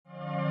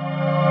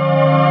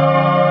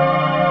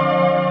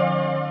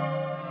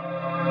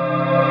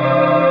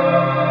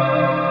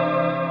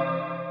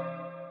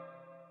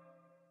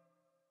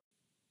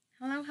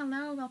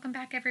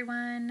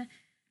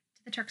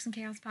Turks and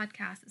Chaos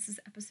podcast. This is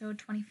episode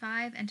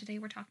 25, and today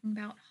we're talking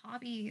about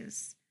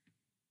hobbies.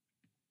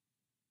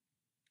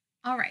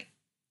 All right,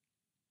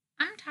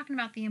 I'm talking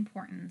about the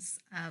importance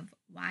of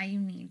why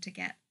you need to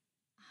get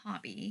a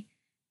hobby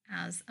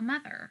as a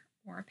mother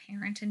or a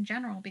parent in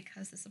general,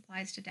 because this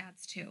applies to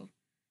dads too.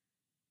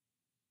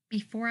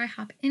 Before I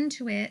hop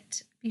into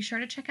it, be sure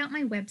to check out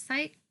my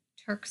website,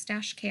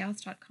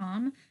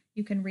 turks-chaos.com.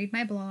 You can read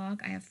my blog.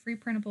 I have free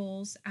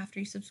printables after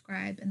you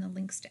subscribe, and the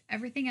links to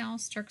everything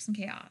else Turks and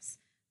Chaos,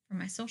 from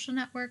my social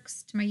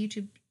networks to my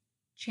YouTube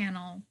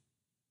channel.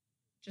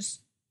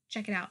 Just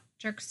check it out,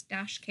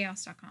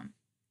 turks-chaos.com.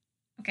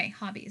 Okay,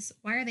 hobbies.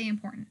 Why are they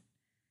important?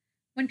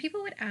 When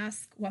people would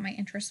ask what my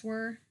interests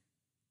were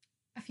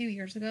a few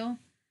years ago,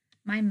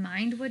 my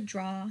mind would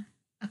draw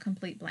a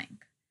complete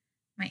blank.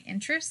 My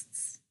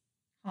interests,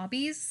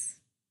 hobbies,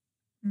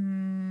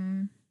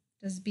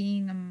 does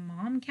being a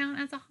mom count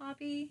as a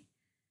hobby?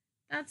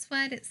 That's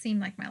what it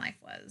seemed like my life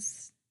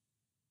was.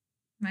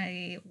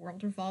 My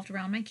world revolved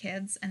around my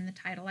kids and the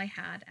title I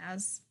had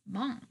as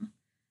mom.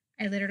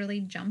 I literally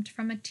jumped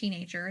from a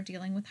teenager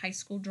dealing with high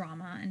school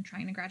drama and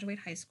trying to graduate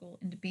high school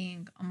into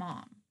being a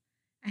mom.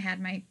 I had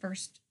my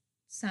first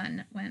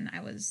son when I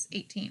was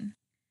 18.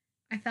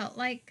 I felt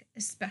like,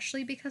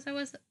 especially because I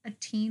was a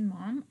teen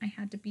mom, I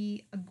had to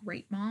be a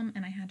great mom,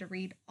 and I had to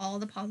read all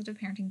the positive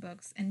parenting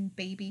books and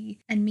baby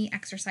and me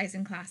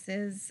exercising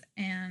classes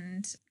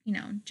and,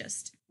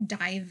 just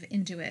dive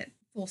into it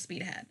full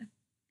speed ahead.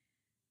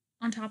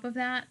 On top of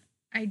that,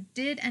 I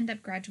did end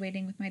up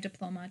graduating with my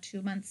diploma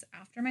 2 months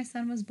after my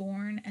son was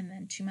born, and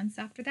then 2 months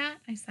after that,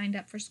 I signed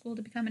up for school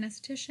to become an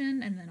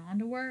esthetician and then on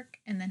to work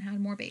and then had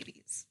more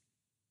babies.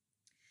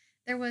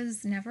 There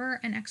was never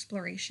an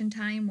exploration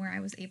time where I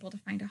was able to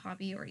find a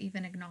hobby or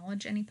even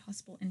acknowledge any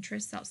possible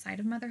interests outside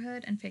of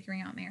motherhood and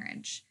figuring out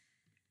marriage.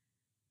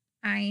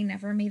 I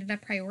never made it a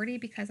priority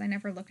because I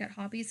never looked at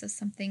hobbies as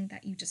something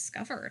that you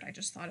discovered. I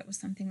just thought it was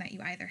something that you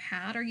either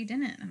had or you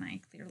didn't, and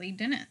I clearly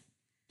didn't.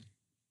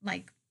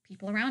 Like,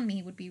 people around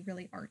me would be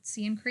really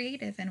artsy and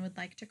creative and would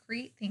like to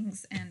create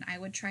things, and I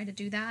would try to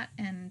do that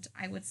and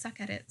I would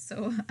suck at it,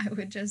 so I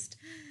would just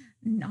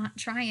not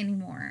try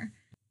anymore.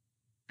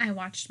 I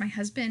watched my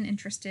husband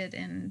interested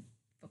in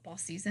football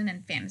season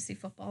and fantasy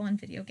football and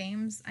video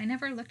games. I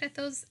never looked at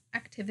those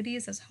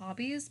activities as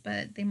hobbies,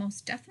 but they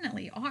most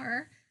definitely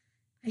are.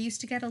 I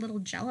used to get a little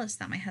jealous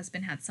that my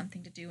husband had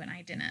something to do and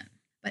I didn't.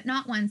 But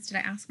not once did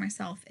I ask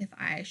myself if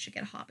I should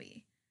get a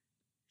hobby.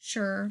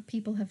 Sure,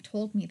 people have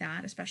told me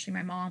that, especially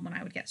my mom when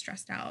I would get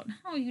stressed out.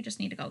 Oh, you just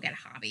need to go get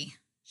a hobby.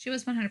 She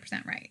was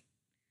 100% right.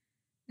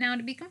 Now,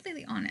 to be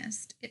completely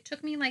honest, it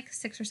took me like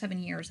 6 or 7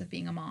 years of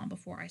being a mom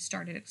before I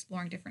started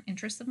exploring different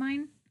interests of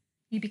mine.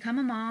 You become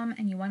a mom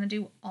and you want to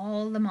do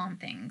all the mom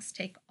things,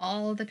 take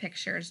all the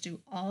pictures,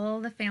 do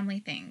all the family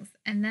things,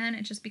 and then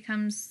it just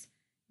becomes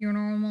your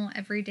normal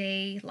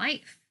everyday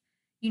life.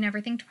 You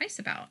never think twice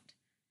about.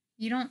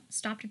 You don't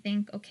stop to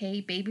think,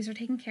 okay, babies are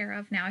taken care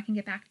of, now I can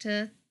get back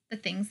to the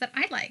things that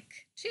I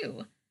like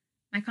too.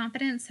 My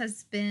confidence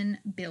has been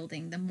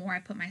building the more I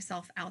put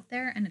myself out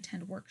there and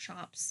attend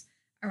workshops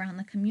around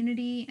the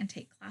community and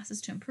take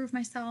classes to improve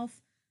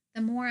myself.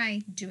 The more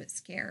I do it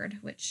scared,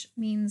 which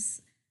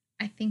means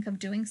I think of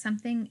doing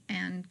something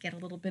and get a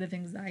little bit of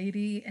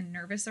anxiety and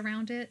nervous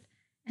around it.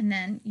 And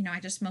then,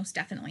 I just most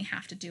definitely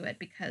have to do it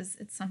because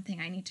it's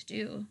something I need to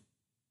do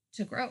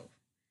to grow.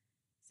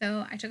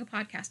 So I took a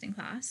podcasting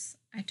class.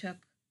 I took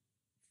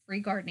free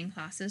gardening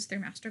classes through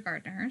Master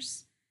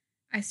Gardeners.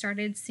 I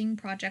started seeing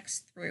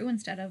projects through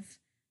instead of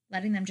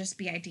letting them just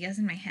be ideas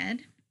in my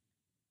head.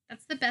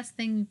 That's the best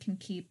thing you can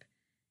keep,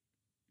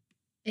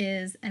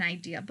 is an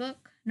idea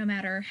book. No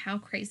matter how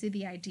crazy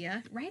the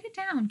idea, write it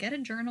down. Get a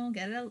journal,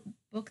 get a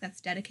book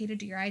that's dedicated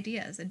to your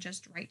ideas, and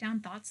just write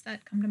down thoughts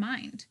that come to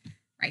mind.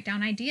 Write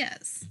down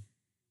ideas.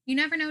 You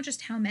never know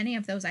just how many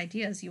of those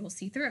ideas you will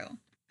see through.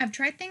 I've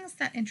tried things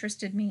that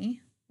interested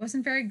me,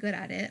 wasn't very good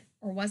at it,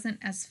 or wasn't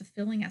as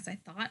fulfilling as I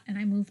thought, and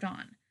I moved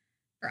on.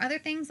 For other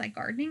things like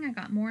gardening, I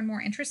got more and more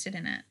interested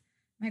in it.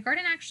 My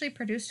garden actually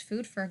produced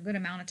food for a good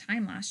amount of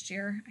time last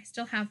year. I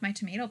still have my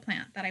tomato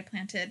plant that I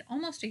planted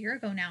almost a year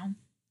ago now.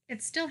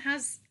 It still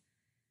has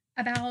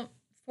about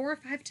 4 or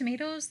 5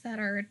 tomatoes that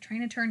are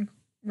trying to turn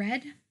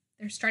red.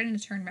 They're starting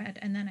to turn red,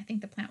 and then I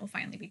think the plant will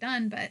finally be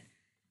done, but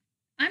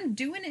I'm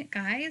doing it,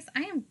 guys.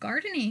 I am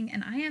gardening,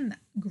 and I am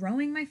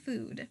growing my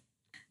food.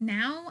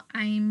 Now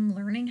I'm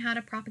learning how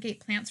to propagate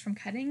plants from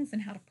cuttings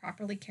and how to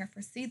properly care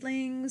for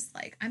seedlings.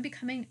 Like, I'm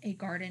becoming a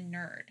garden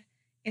nerd.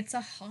 It's a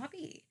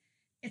hobby.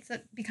 It's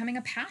becoming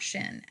a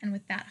passion, and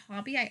with that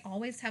hobby, I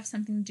always have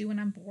something to do when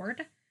I'm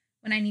bored.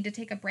 When I need to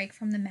take a break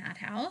from the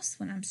madhouse,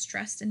 when I'm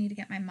stressed and need to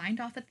get my mind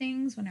off of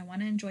things, when I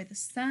want to enjoy the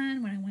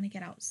sun, when I want to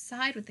get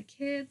outside with the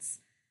kids,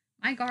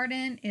 my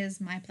garden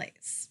is my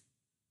place.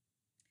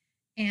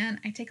 And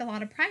I take a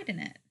lot of pride in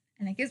it.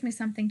 And it gives me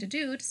something to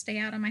do to stay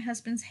out of my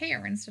husband's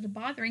hair instead of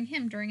bothering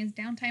him during his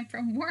downtime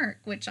from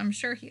work, which I'm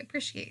sure he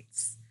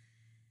appreciates.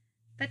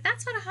 But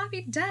that's what a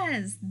hobby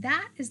does.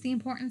 That is the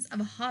importance of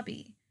a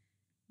hobby.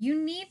 You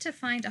need to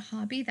find a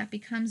hobby that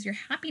becomes your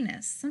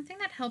happiness, something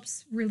that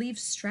helps relieve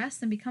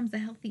stress and becomes a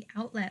healthy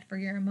outlet for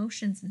your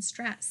emotions and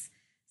stress,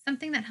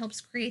 something that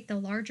helps create the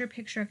larger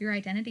picture of your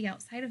identity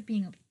outside of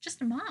being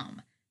just a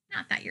mom.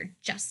 Not that you're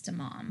just a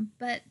mom,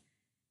 but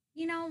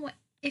you know,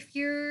 if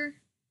you're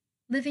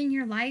living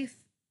your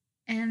life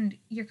and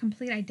your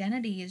complete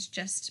identity is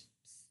just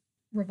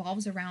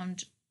revolves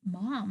around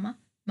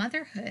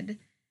motherhood,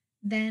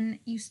 then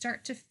you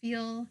start to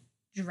feel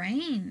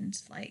drained.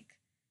 Like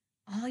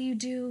all you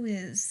do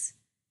is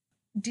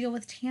deal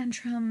with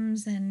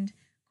tantrums and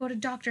go to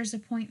doctor's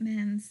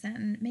appointments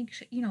and make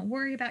sure,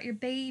 worry about your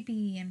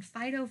baby and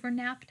fight over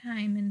nap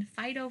time and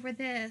fight over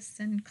this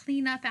and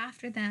clean up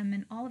after them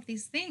and all of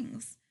these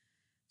things.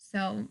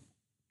 So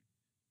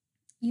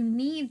you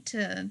need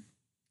to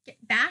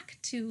get back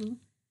to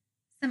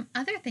some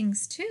other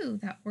things too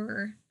that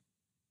were,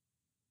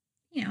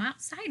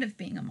 outside of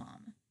being a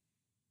mom.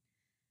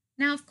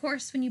 Now, of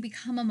course, when you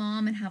become a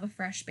mom and have a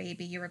fresh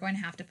baby, you are going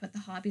to have to put the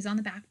hobbies on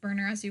the back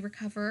burner as you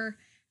recover,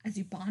 as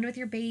you bond with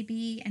your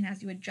baby, and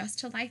as you adjust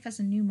to life as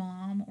a new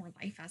mom or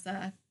life as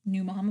a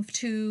new mom of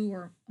two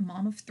or a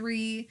mom of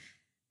three.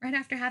 Right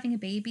after having a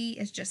baby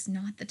is just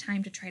not the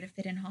time to try to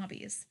fit in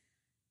hobbies.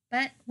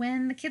 But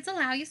when the kids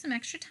allow you some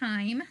extra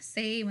time,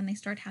 say when they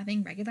start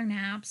having regular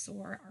naps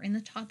or are in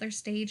the toddler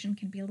stage and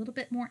can be a little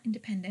bit more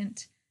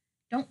independent,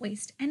 don't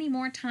waste any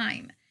more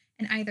time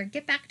and either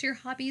get back to your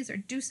hobbies or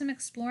do some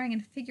exploring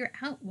and figure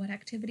out what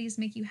activities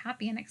make you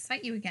happy and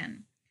excite you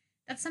again.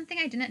 That's something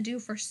I didn't do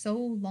for so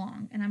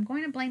long, and I'm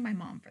going to blame my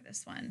mom for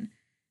this one.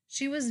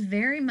 She was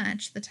very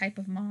much the type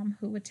of mom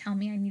who would tell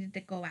me I needed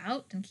to go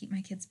out and keep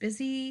my kids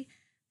busy.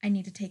 I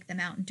need to take them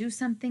out and do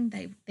something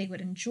they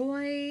would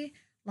enjoy.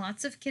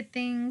 Lots of kid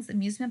things,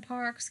 amusement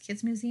parks,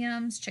 kids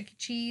museums, Chuck E.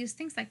 Cheese,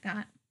 things like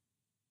that.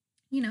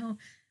 You know,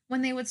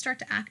 when they would start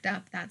to act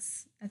up,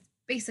 that's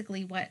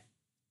basically what,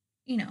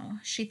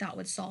 she thought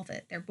would solve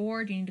it. They're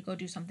bored, you need to go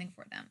do something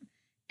for them.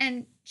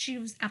 And she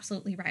was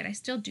absolutely right. I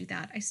still do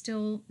that. I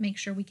still make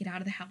sure we get out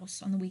of the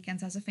house on the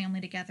weekends as a family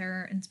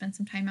together and spend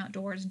some time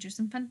outdoors and do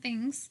some fun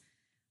things.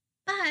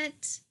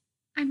 But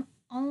I'm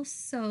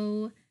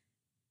also,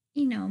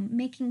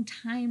 making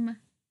time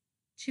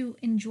to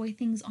enjoy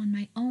things on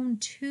my own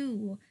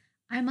too.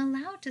 I'm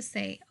allowed to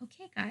say,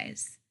 okay,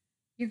 guys,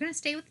 you're going to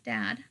stay with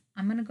dad.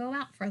 I'm going to go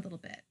out for a little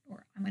bit,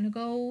 or I'm going to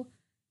go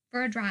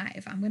for a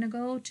drive. I'm going to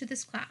go to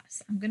this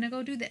class. I'm going to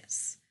go do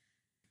this.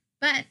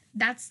 But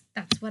that's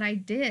what I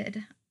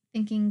did,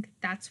 thinking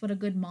that's what a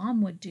good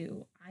mom would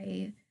do.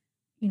 I,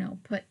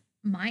 put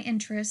my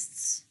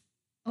interests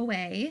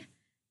away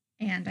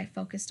and I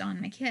focused on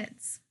my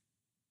kids.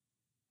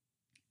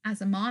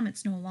 As a mom,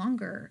 it's no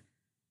longer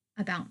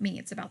about me,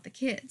 it's about the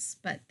kids.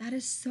 But that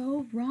is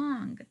so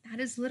wrong. That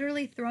is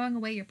literally throwing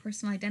away your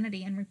personal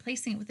identity and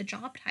replacing it with a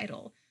job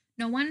title.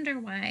 No wonder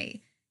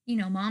why,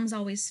 moms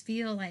always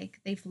feel like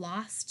they've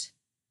lost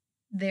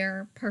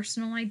their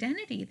personal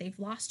identity. They've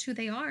lost who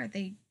they are.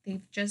 They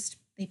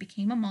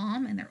became a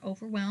mom and they're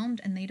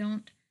overwhelmed and they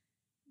don't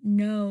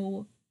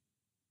know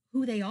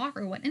who they are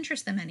or what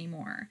interests them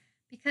anymore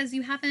because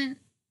you haven't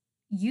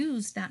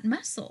used that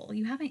muscle.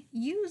 You haven't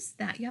used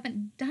that. You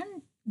haven't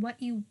done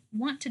what you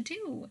want to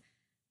do.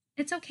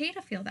 It's okay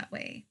to feel that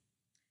way.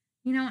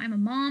 I'm a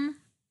mom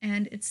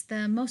and it's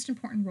the most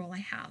important role I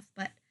have,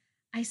 but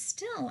I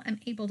still am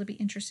able to be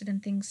interested in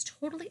things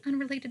totally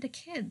unrelated to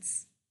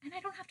kids, and I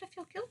don't have to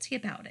feel guilty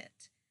about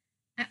it.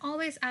 I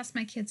always ask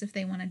my kids if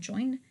they want to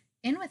join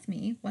in with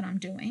me what I'm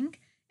doing,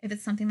 if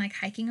it's something like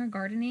hiking or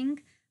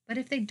gardening, but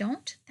if they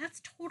don't,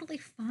 that's totally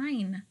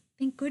fine.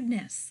 Thank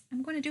goodness.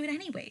 I'm going to do it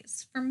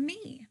anyways for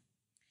me.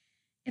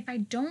 If I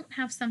don't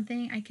have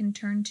something I can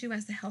turn to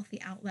as a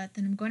healthy outlet,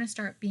 then I'm going to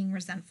start being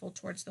resentful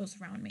towards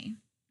those around me.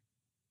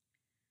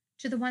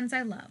 To the ones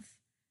I love.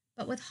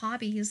 But with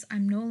hobbies,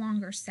 I'm no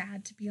longer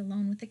sad to be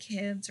alone with the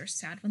kids or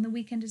sad when the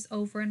weekend is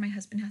over and my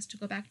husband has to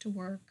go back to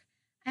work.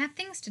 I have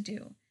things to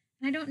do,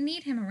 and I don't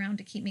need him around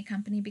to keep me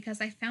company because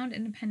I found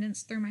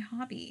independence through my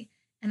hobby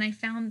and I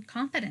found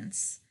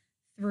confidence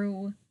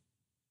through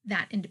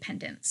that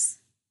independence.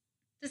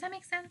 Does that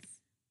make sense?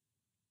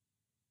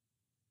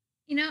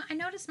 I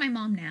notice my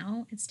mom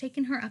now, it's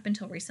taken her up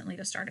until recently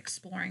to start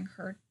exploring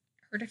her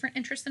different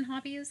interests and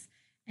hobbies,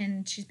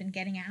 and she's been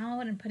getting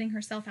out and putting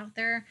herself out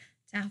there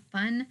to have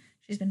fun.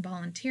 She's been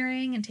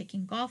volunteering and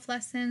taking golf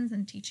lessons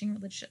and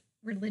teaching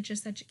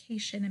religious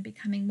education and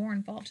becoming more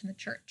involved in the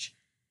church.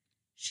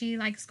 She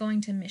likes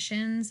going to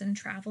missions, and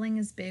traveling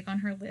is big on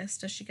her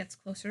list as she gets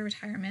closer to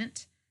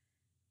retirement.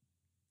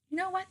 You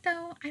know what,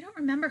 though? I don't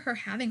remember her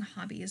having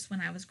hobbies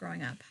when I was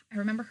growing up. I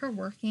remember her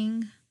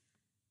working.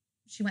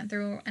 She went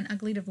through an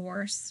ugly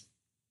divorce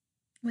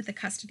with a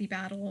custody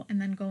battle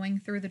and then going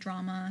through the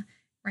drama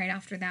right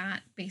after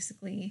that.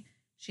 Basically,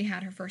 she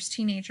had her first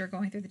teenager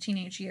going through the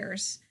teenage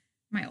years,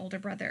 my older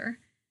brother.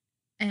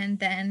 And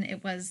then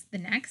it was the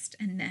next,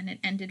 and then it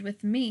ended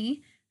with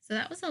me. So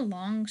that was a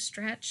long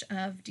stretch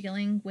of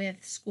dealing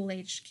with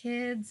school-aged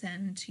kids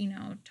and,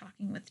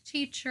 talking with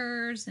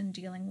teachers and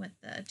dealing with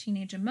the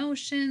teenage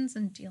emotions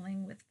and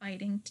dealing with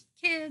fighting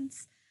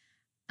kids.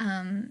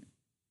 Um,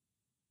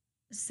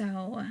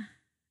 so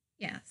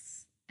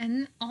yes.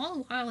 And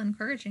all while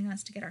encouraging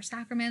us to get our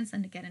sacraments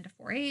and to get into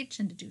 4-H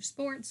and to do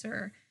sports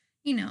or,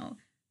 you know,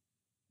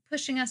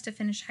 pushing us to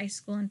finish high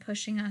school and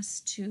pushing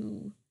us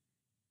to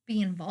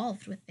be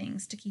involved with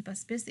things to keep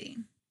us busy.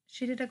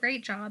 She did a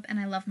great job, and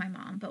I love my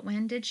mom, but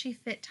when did she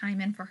fit time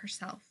in for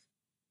herself?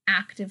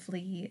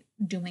 Actively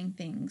doing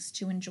things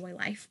to enjoy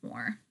life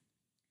more.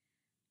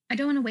 I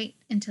don't want to wait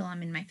until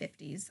I'm in my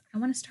 50s. I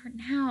want to start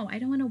now. I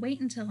don't want to wait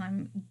until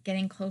I'm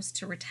getting close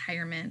to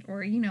retirement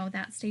or,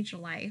 that stage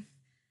of life.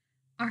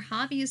 Our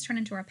hobbies turn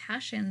into our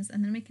passions,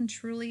 and then we can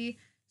truly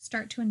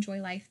start to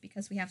enjoy life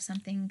because we have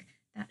something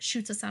that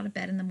shoots us out of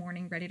bed in the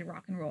morning ready to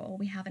rock and roll.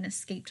 We have an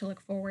escape to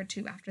look forward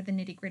to after the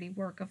nitty gritty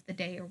work of the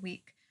day or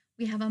week.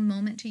 We have a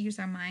moment to use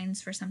our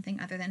minds for something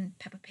other than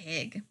Peppa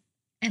Pig,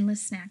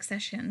 endless snack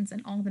sessions,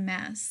 and all the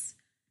mess.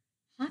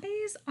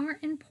 Hobbies are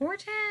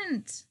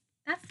important.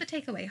 That's the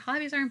takeaway.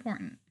 Hobbies are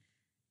important.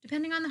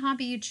 Depending on the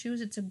hobby you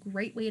choose, it's a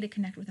great way to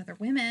connect with other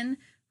women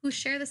who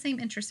share the same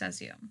interests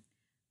as you.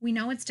 We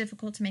know it's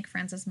difficult to make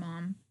friends as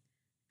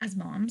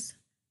moms,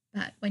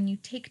 but when you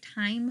take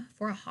time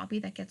for a hobby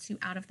that gets you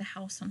out of the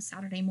house on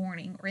Saturday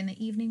morning or in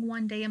the evening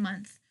one day a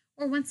month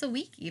or once a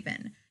week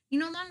even, you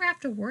no longer have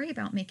to worry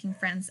about making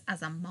friends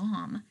as a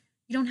mom.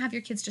 You don't have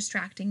your kids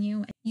distracting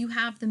you. You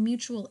have the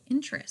mutual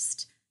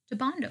interest to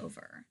bond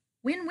over.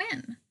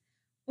 Win-win.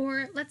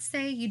 Or let's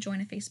say you join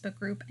a Facebook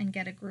group and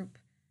get a group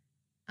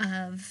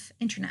of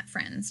internet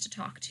friends to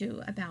talk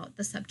to about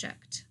the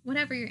subject,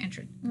 whatever you're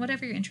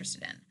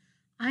interested in.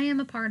 I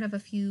am a part of a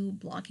few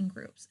blogging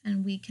groups,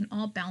 and we can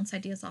all bounce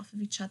ideas off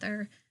of each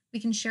other. We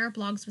can share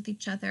blogs with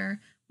each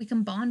other. We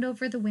can bond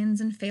over the wins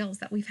and fails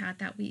that we've had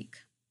that week.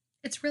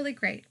 It's really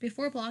great.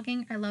 Before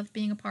blogging, I loved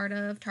being a part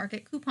of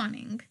Target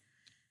couponing.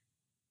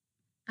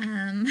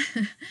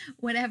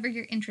 Whatever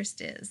your interest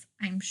is,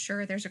 I'm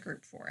sure there's a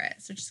group for it.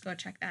 So just go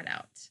check that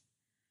out.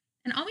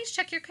 And always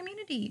check your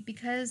community,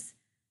 because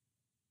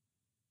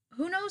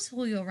who knows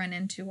who you'll run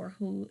into or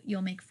who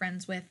you'll make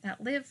friends with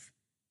that live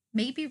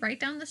maybe right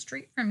down the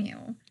street from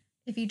you.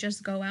 If you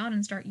just go out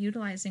and start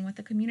utilizing what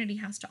the community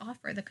has to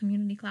offer, the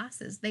community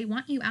classes, they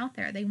want you out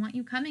there. They want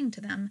you coming to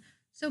them.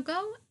 So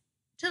go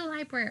to the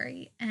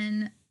library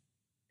and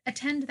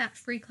attend that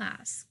free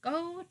class.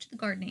 Go to the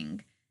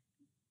gardening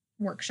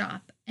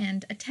workshop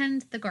and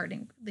attend the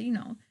gardening,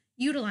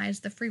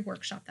 utilize the free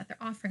workshop that they're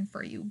offering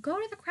for you.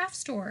 Go to the craft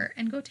store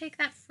and go take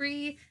that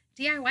free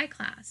DIY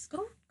class.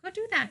 Go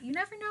do that. You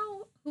never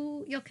know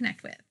who you'll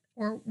connect with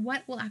or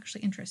what will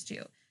actually interest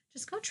you.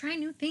 Just go try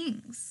new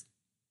things.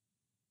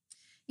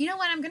 You know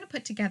what? I'm going to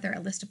put together a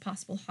list of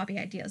possible hobby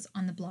ideas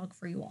on the blog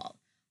for you all.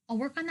 I'll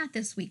work on that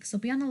this week, so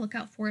be on the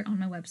lookout for it on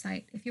my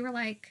website. If you were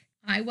like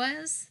I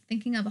was,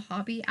 thinking of a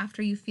hobby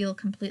after you feel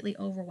completely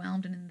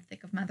overwhelmed and in the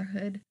thick of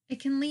motherhood, it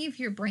can leave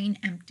your brain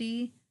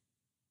empty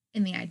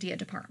in the idea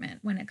department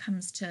when it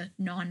comes to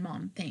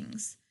non-mom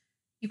things.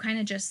 You kind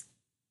of just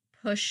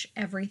push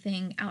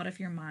everything out of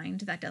your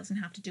mind that doesn't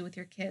have to do with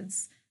your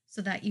kids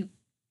so that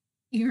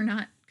you're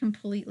not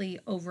completely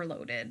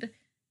overloaded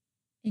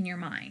in your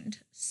mind.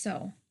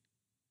 So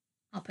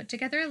I'll put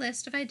together a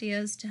list of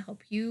ideas to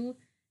help you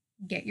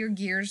get your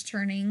gears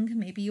turning.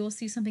 Maybe you'll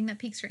see something that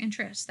piques your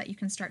interest that you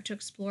can start to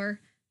explore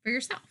for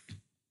yourself.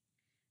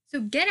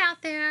 So get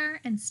out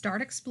there and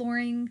start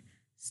exploring.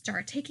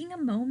 Start taking a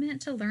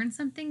moment to learn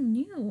something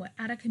new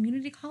at a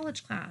community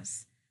college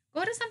class.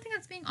 Go to something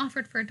that's being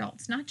offered for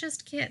adults, not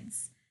just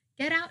kids.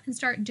 Get out and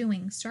start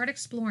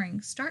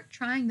exploring, start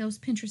trying those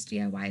Pinterest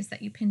DIYs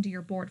that you pinned to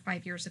your board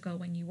 5 years ago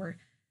when you were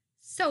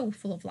so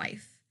full of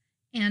life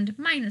and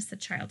minus the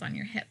child on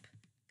your hip.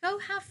 Go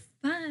have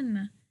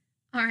fun.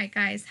 All right,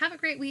 guys, have a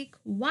great week.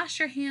 Wash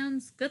your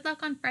hands. Good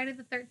luck on Friday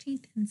the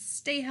 13th and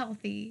stay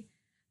healthy.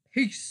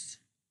 Peace.